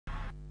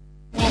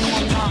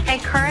I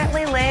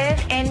currently live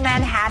in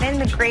Manhattan,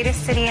 the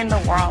greatest city in the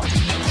world.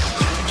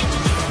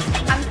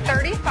 I'm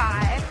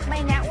 35.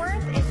 My net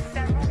worth is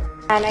several.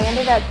 And I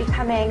ended up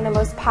becoming the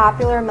most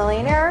popular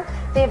millionaire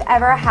they've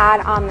ever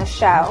had on the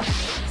show.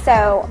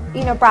 So,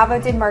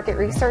 Bravo did market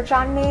research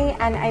on me,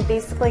 and I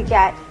basically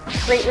get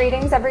great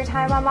ratings every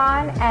time I'm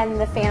on, and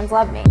the fans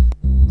love me.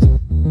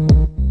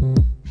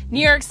 New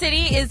York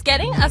City is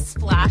getting a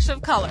splash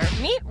of color.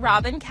 Meet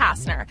Robin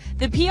Kassner,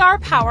 the PR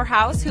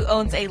powerhouse who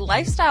owns a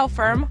lifestyle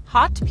firm,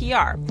 Hot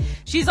PR.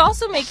 She's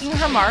also making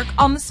her mark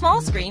on the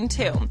small screen,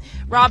 too.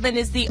 Robin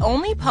is the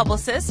only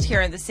publicist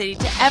here in the city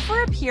to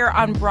ever appear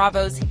on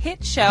Bravo's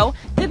hit show,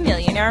 The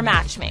Millionaire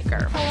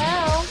Matchmaker.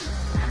 Hello.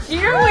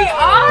 Here we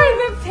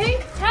are, the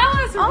Pink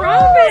Palace,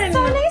 Robin.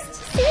 So nice to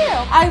see you.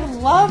 I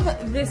love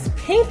this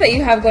pink that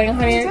you have going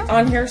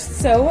on here.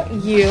 So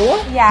you.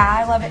 Yeah,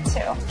 I love it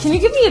too. Can you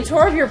give me a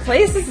tour of your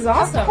place? This is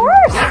awesome. Of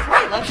course. That's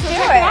right. Let's go do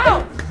check it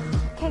out.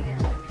 Okay.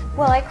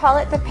 Well, I call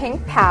it the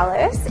Pink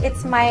Palace.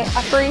 It's my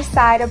Upper East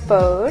Side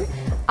abode.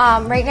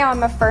 Right now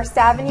I'm a First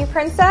Avenue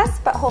princess,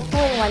 but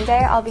hopefully one day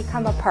I'll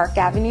become a Park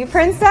Avenue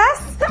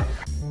princess.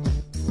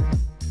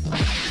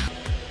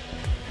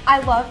 I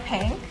love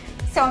pink,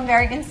 so I'm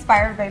very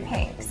inspired by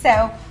pink.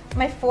 So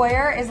my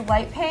foyer is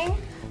light pink,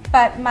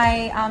 but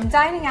my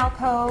dining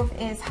alcove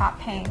is hot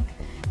pink.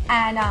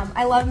 And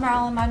I love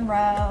Marilyn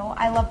Monroe,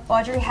 I love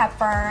Audrey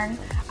Hepburn,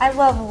 I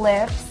love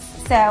lips,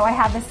 so I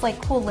have this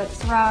cool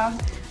lips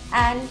rug.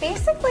 And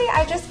basically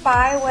I just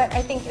buy what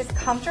I think is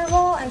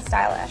comfortable and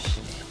stylish.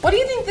 What do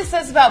you think this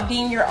says about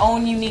being your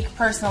own unique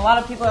person? A lot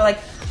of people are like,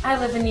 I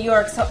live in New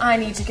York, so I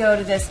need to go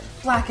to this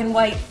black and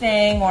white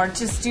thing or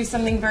just do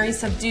something very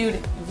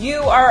subdued.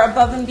 You are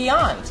above and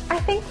beyond. I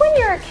think when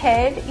you're a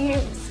kid, you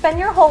spend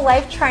your whole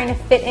life trying to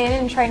fit in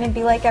and trying to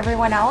be like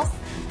everyone else.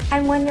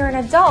 And when you're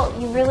an adult,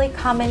 you really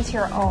come into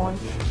your own.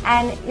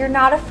 And you're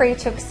not afraid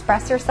to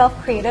express yourself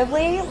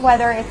creatively,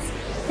 whether it's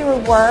through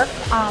work,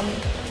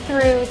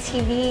 through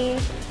TV,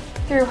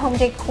 through home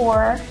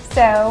decor.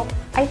 So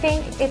I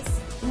think the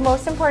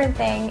most important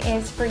thing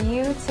is for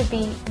you to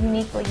be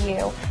uniquely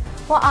you.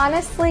 Well,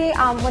 honestly,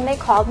 when they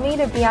called me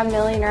to be on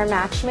Millionaire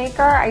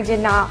Matchmaker, I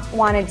did not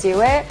want to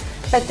do it.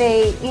 But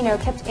they,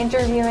 kept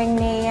interviewing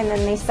me, and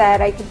then they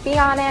said I could be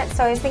on it.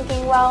 So I was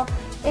thinking, well,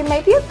 it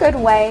might be a good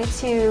way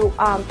to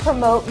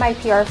promote my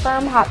PR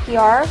firm, Hot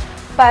PR.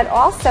 But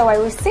also, I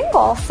was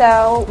single,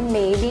 so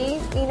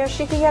maybe,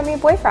 she could get me a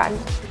boyfriend.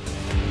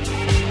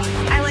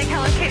 I like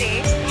Hello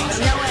Kitty.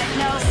 No.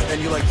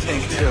 And you like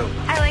pink, too.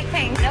 I like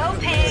pink. No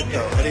pink.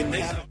 No, I didn't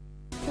think so.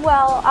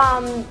 Well,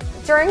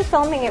 during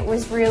filming it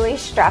was really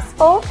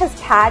stressful because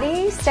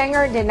Patty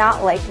Stenger did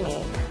not like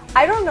me.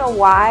 I don't know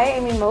why.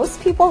 I mean,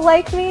 most people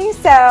like me,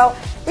 so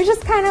it was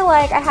just kind of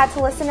like I had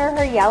to listen to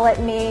her yell at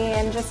me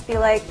and just be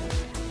like,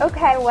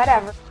 okay,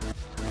 whatever.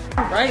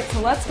 All right,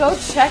 so let's go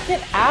check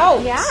it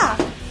out. Yeah.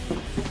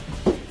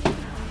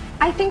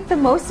 I think the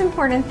most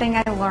important thing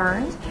I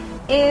learned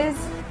is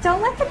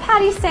don't let the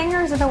Patty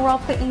Stengers of the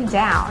world put you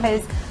down.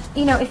 Because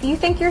if you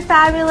think you're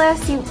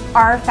fabulous, you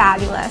are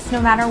fabulous,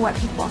 no matter what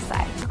people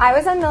say. I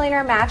was on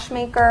Millionaire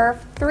Matchmaker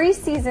 3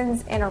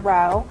 seasons in a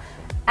row,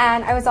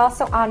 and I was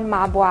also on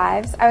Mob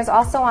Wives. I was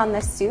also on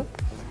The Soup,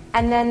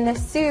 and then The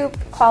Soup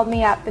called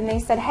me up and they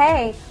said,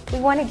 hey,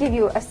 we want to give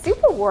you a Soup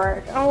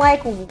Award. And I'm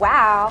like,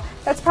 wow,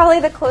 that's probably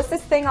the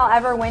closest thing I'll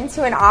ever win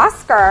to an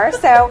Oscar.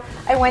 So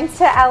I went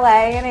to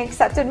LA and I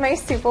accepted my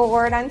Soup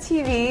Award on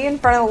TV in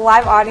front of a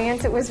live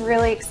audience. It was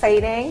really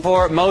exciting.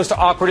 For most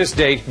awkwardest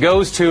date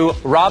goes to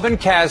Robin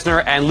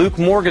Kassner and Luke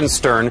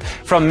Morgenstern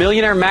from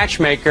Millionaire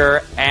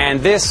Matchmaker. And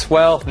this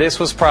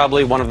was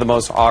probably one of the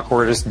most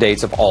awkwardest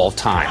dates of all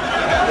time.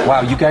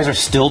 Wow, you guys are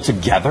still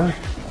together?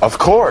 Of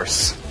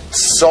course.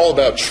 It's all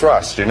about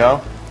trust,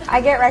 I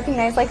get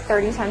recognized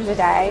 30 times a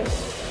day,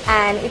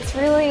 and it's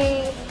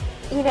really,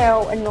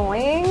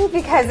 annoying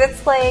because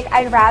it's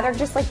I'd rather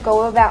just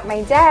go about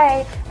my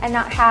day and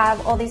not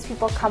have all these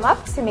people come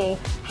up to me.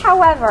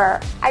 However,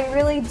 I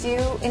really do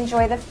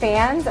enjoy the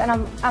fans, and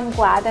I'm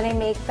glad that I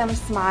make them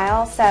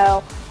smile.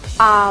 So,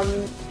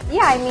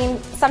 yeah, I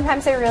mean,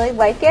 sometimes I really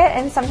like it,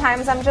 and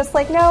sometimes I'm just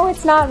like, no,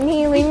 it's not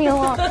me, leave me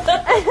alone.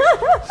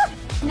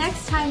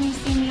 Next time you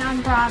see me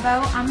on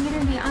Bravo, I'm going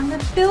to be on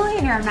the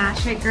Billionaire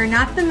Matchmaker,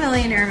 not the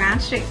Millionaire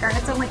Matchmaker.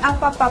 It's only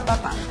up, up, up,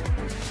 up, up.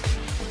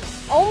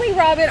 Only,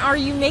 Robin, are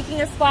you making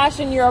a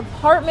splash in your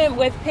apartment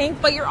with pink,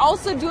 but you're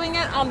also doing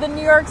it on the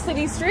New York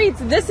City streets.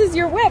 This is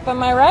your whip,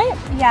 am I right?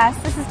 Yes,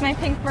 this is my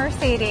pink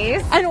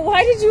Mercedes. And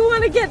why did you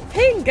want to get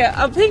pink,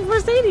 a pink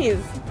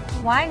Mercedes?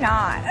 Why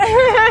not?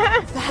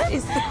 That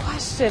is the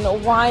question.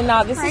 Why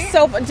not? This is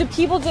so fun. Do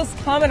people just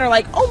come and are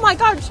like, oh my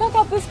God, check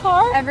out this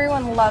car?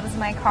 Everyone loves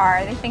my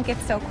car. They think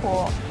it's so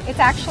cool. It's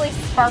actually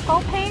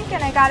sparkle pink,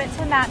 and I got it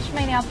to match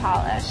my nail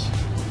polish.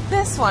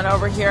 This one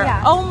over here.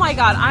 Yeah. Oh my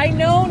God. I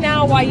know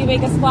now why you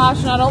make a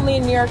splash, not only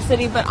in New York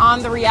City, but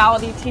on the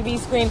reality TV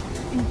screen.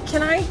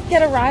 Can I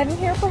get a ride in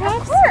here,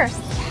 perhaps? Of course.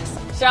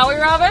 Yes. Shall we,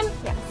 Robin?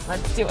 Yes.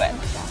 Let's do it.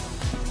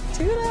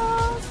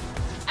 Toodles.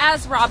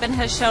 As Robin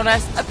has shown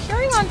us,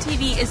 appearing on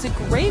TV is a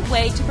great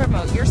way to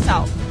promote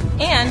yourself.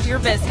 and your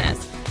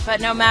business.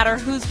 But no matter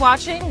who's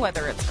watching,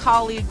 whether it's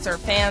colleagues or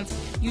fans,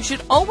 you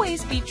should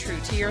always be true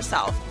to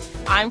yourself.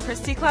 I'm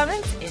Christy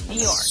Clemens in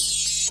New York.